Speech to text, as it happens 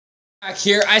Back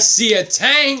here, I see a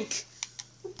tank!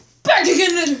 Back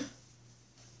again!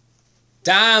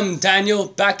 Damn, Daniel,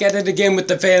 back at it again with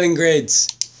the failing grades.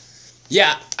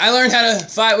 Yeah, I learned how to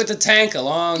fight with the tank a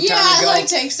long time ago. Yeah, I like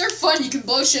tanks. They're fun. You can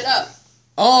blow shit up.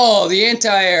 Oh, the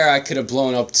anti-air I could have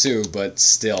blown up too, but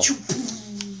still.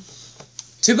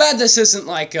 Too bad this isn't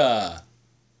like a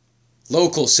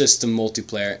local system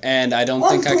multiplayer, and I don't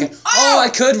think I can... Oh, I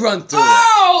could run through it.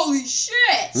 Holy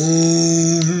shit!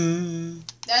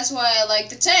 That's why I like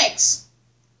the tanks.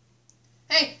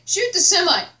 Hey, shoot the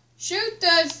semi. Shoot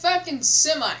the fucking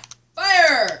semi.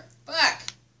 Fire! Fuck.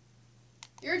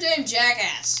 You're a damn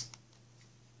jackass.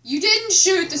 You didn't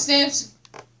shoot the stamps.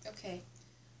 Okay.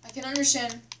 I can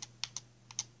understand.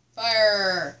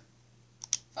 Fire.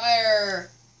 Fire.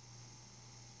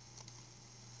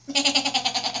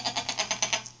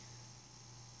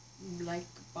 Like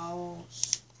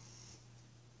balls.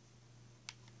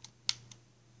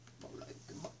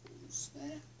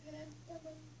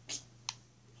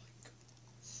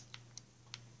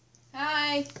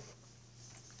 Hi.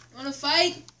 Wanna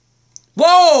fight?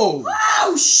 Whoa!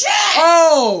 Oh shit!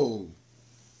 Oh!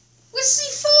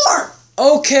 What's C4?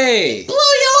 Okay. Blew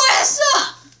your ass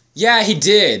up! Yeah, he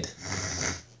did.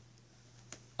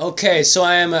 Okay, so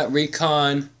I am at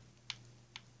recon.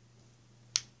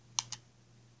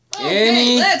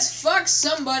 Okay, let's fuck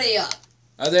somebody up.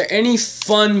 Are there any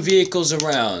fun vehicles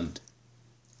around?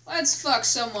 Let's fuck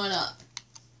someone up.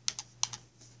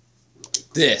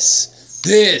 This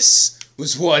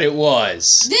was what it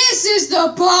was. This is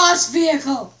the boss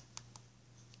vehicle.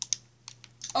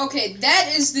 Okay,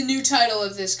 that is the new title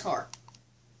of this car.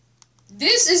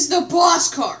 This is the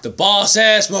boss car. The boss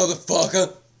ass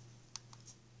motherfucker.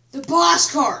 The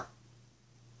boss car.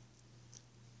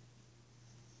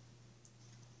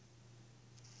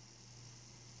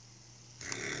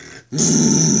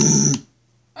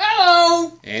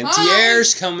 Hello.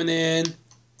 Anti-air's coming in.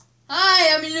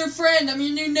 Hi, I'm your new friend. I'm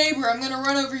your new neighbor. I'm gonna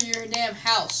run over your damn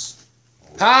house.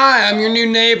 Hi, I'm your new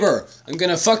neighbor. I'm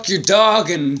gonna fuck your dog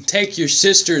and take your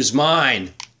sister's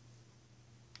mine.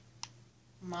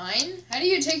 Mine? How do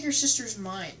you take your sister's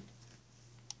mine?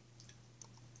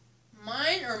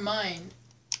 Mine or mine?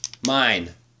 Mine.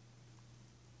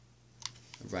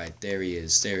 Right, there he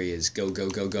is. There he is. Go, go,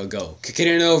 go, go, go. Kick it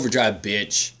in overdrive,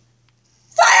 bitch.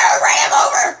 Fire! Run him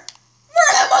over!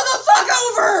 Run that motherfucker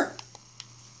over!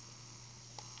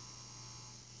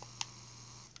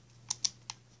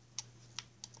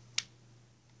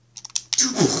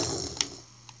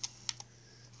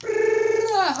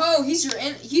 Oh, he's your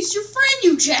friend,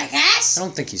 you jackass! I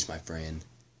don't think he's my friend.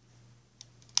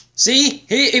 See?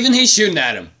 Even he's shooting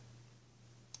at him.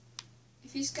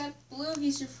 If he's got blue,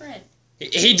 he's your friend.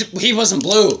 He wasn't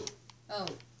blue. Oh,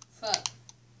 fuck.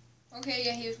 Okay,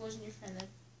 yeah, he wasn't your friend then.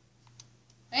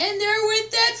 And there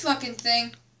went that fucking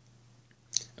thing.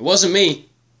 It wasn't me.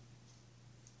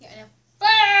 Yeah, I know.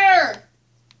 Fire!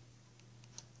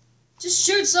 Just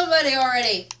shoot somebody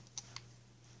already.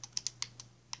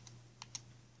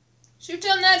 Shoot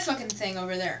down that fucking thing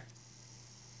over there.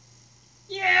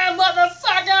 Yeah,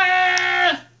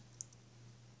 motherfucker!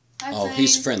 Hi, Oh, plane.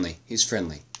 he's friendly. He's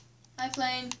friendly. Hi,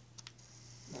 plane.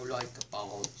 More like a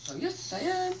ball. So yes, I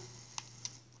am.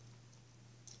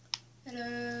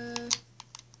 Hello.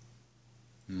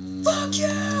 Fuck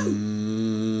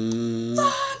you!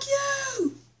 Fuck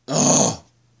you! Oh!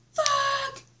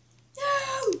 Fuck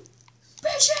you!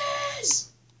 Bitches!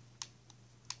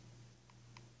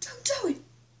 Don't do it!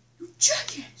 You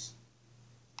jackass!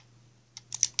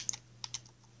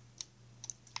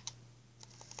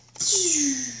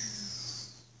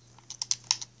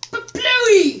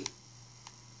 Bluey!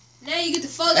 Now you get to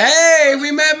follow. Hey,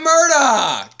 we met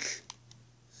Murdoch!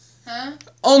 Huh?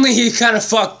 Only he kind of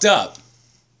fucked up.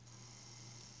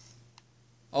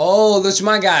 Oh, those are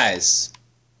my guys.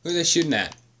 Who are they shooting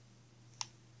at?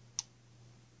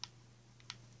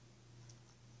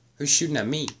 Who's shooting at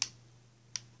me?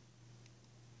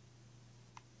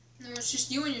 No, it's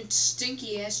just you and your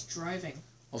stinky ass driving.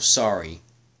 Oh, sorry.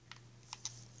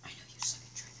 I know you suck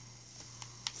at driving.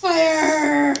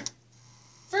 Fire!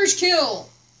 First kill!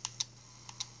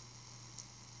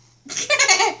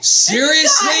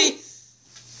 Seriously?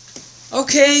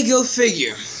 Okay, go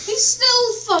figure. He's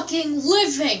still fucking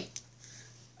living.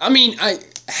 I mean, I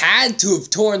had to have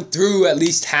torn through at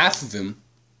least half of him.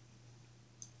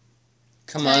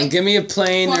 Come on, give me a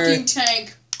plane fucking or...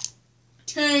 tank.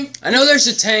 Tank. I know there's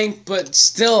a tank, but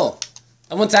still.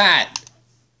 I want that.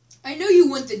 I know you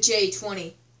want the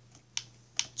J-20.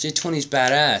 J-20's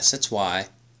badass, that's why.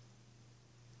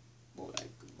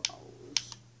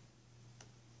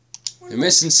 They're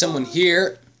missing someone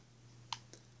here.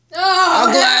 Oh,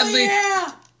 I'll gladly...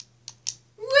 yeah.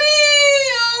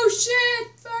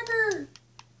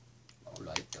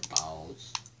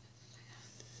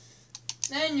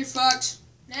 Then you're fucked.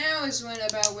 Now is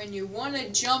when you want to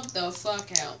jump the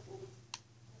fuck out.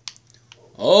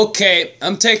 Okay,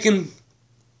 I'm taking...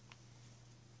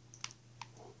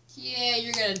 Yeah,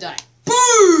 you're gonna die.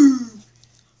 Boom!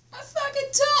 I fucking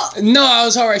told. No, I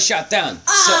was already shot down.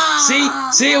 So,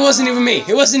 see, it wasn't even me.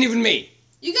 It wasn't even me.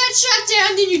 You got shot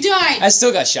down, then you died. I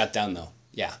still got shot down, though.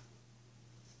 Yeah.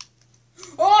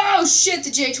 Oh, shit, the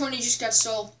J20 just got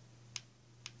stole.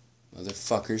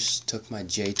 Motherfuckers took my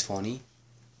J20.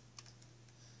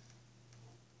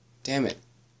 Damn it.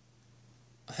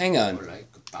 Hang on.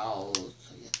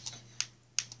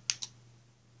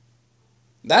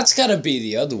 That's gotta be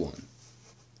the other one.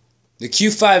 The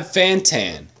Q5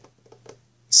 Fantan.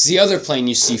 It's the other plane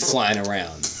you see flying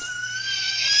around.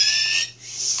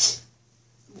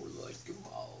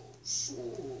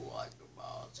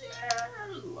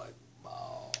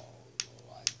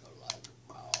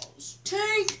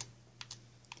 Tank!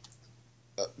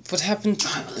 What happened? Die,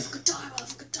 motherfucker, die,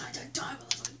 motherfucker, die,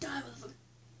 motherfucker, die, motherfucker.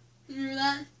 You remember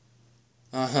that?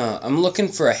 Uh-huh. I'm looking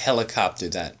for a helicopter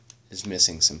that is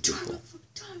missing some people.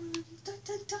 Die,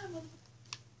 motherfucker, die, motherfucker.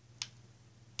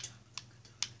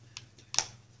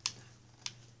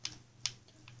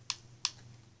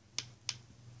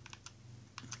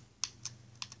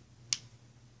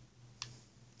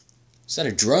 Is that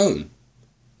a drone?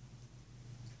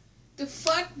 The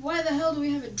fuck? Why the hell do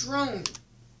we have a drone?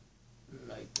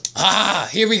 Ah,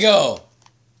 here we go.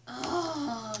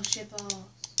 Oh, shitballs.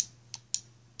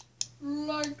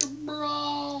 Like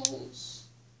brawls.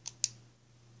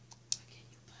 Why can't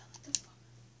you pilot the fuck?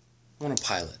 I want to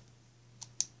pilot.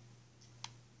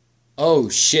 Oh,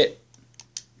 shit.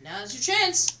 Now's your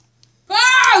chance.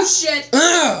 Oh, shit!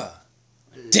 Ugh!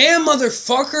 Damn,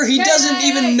 motherfucker, he doesn't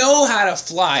even know how to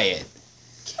fly it.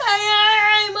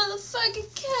 K.I.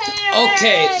 motherfucking K.I.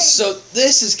 Okay, so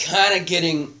this is kind of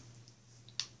getting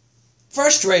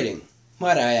frustrating,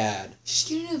 might I add. Just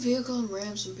get in a vehicle and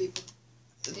ram some people.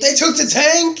 They took the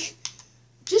tank?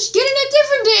 Just get in a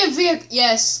different damn vehicle.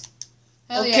 Yes.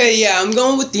 Hell okay, yes. yeah, I'm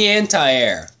going with the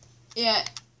anti-air. Yeah.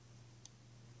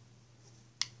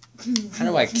 How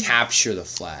do I capture the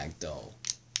flag, though?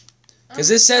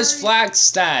 Because it says flag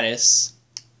status.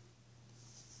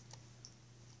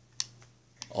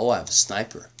 Oh, I have a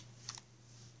sniper.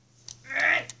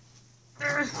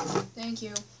 Thank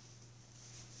you.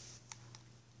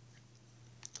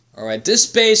 Alright, this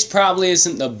base probably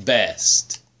isn't the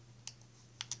best.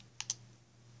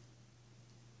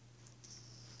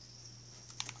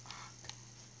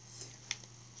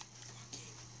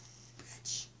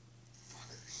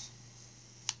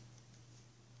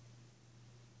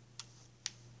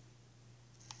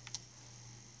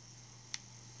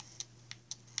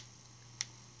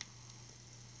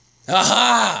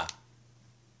 Aha!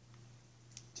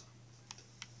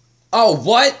 Oh,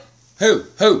 what? Who?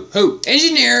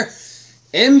 Engineer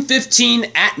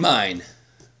M15 at mine.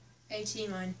 18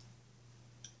 mine.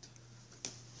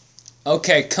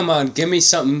 Okay, come on, give me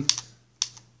something.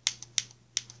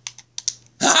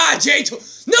 Ah,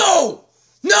 J2. No!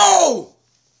 No!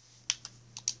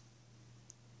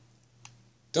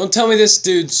 Don't tell me this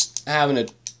dude's having a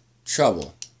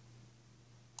trouble.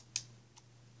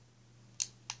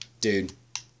 Dude,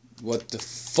 what the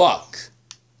fuck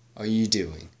are you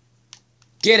doing?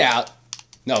 Get out.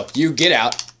 No, you get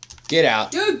out. Get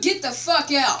out. Dude, get the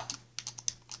fuck out.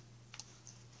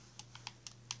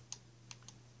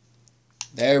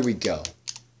 There we go.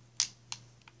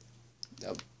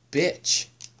 The bitch.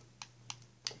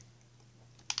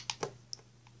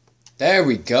 There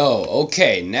we go.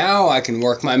 Okay, now I can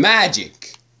work my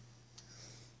magic.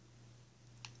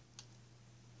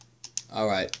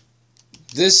 Alright.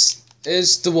 This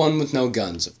is the one with no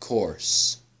guns, of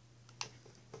course.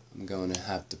 I'm going to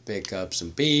have to pick up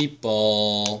some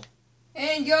people.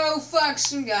 And go fuck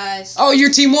some guys. Oh,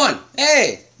 your team won.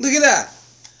 Hey, look at that.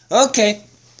 Okay.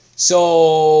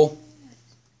 So,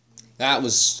 that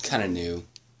was kind of new.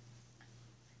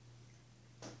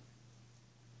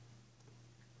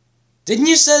 Didn't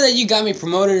you say that you got me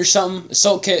promoted or something?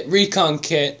 Assault kit, recon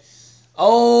kit.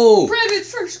 Oh. Private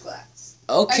first class.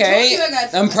 Okay.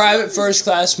 I'm private first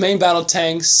class, main battle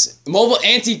tanks, mobile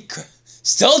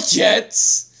anti-stealth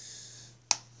jets,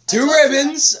 2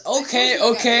 ribbons.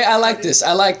 Okay, I like this.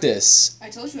 I like this. I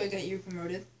told you I got you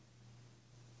promoted.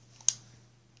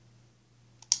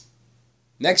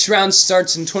 Next round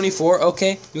starts in 24.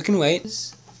 Okay, we can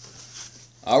wait.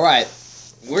 Alright,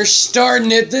 we're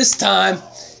starting it this time,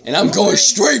 and I'm going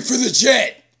straight for the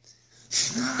jet.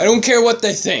 I don't care what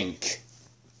they think.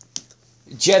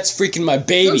 Jet's freaking my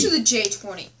baby. Go to the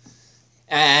J20.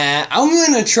 I'm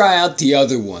going to try out the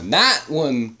other one. That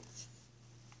one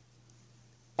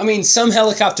I mean, some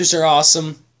helicopters are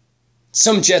awesome.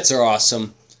 Some jets are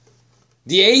awesome.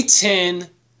 The A-10,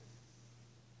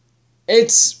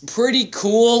 it's pretty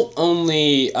cool,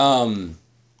 only,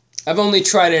 I've only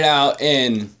tried it out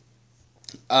in,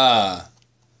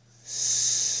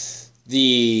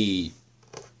 the,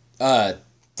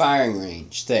 firing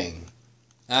range thing.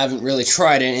 I haven't really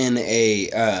tried it in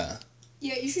a,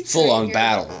 full-on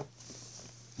battle.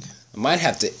 I might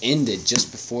have to end it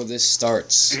just before this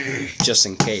starts, just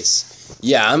in case.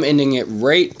 Yeah, I'm ending it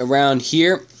right around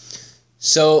here.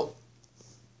 So,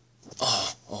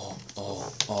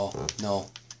 no.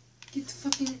 Get the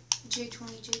fucking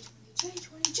J-20,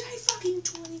 fucking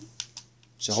 20.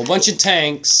 There's a whole bunch of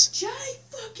tanks. J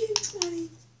fucking 20.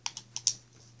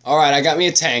 Alright, I got me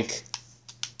a tank.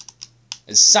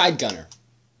 It's a side gunner.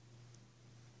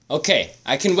 Okay,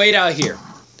 I can wait out here.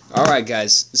 Alright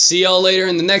guys, see y'all later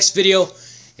in the next video.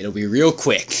 It'll be real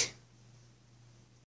quick.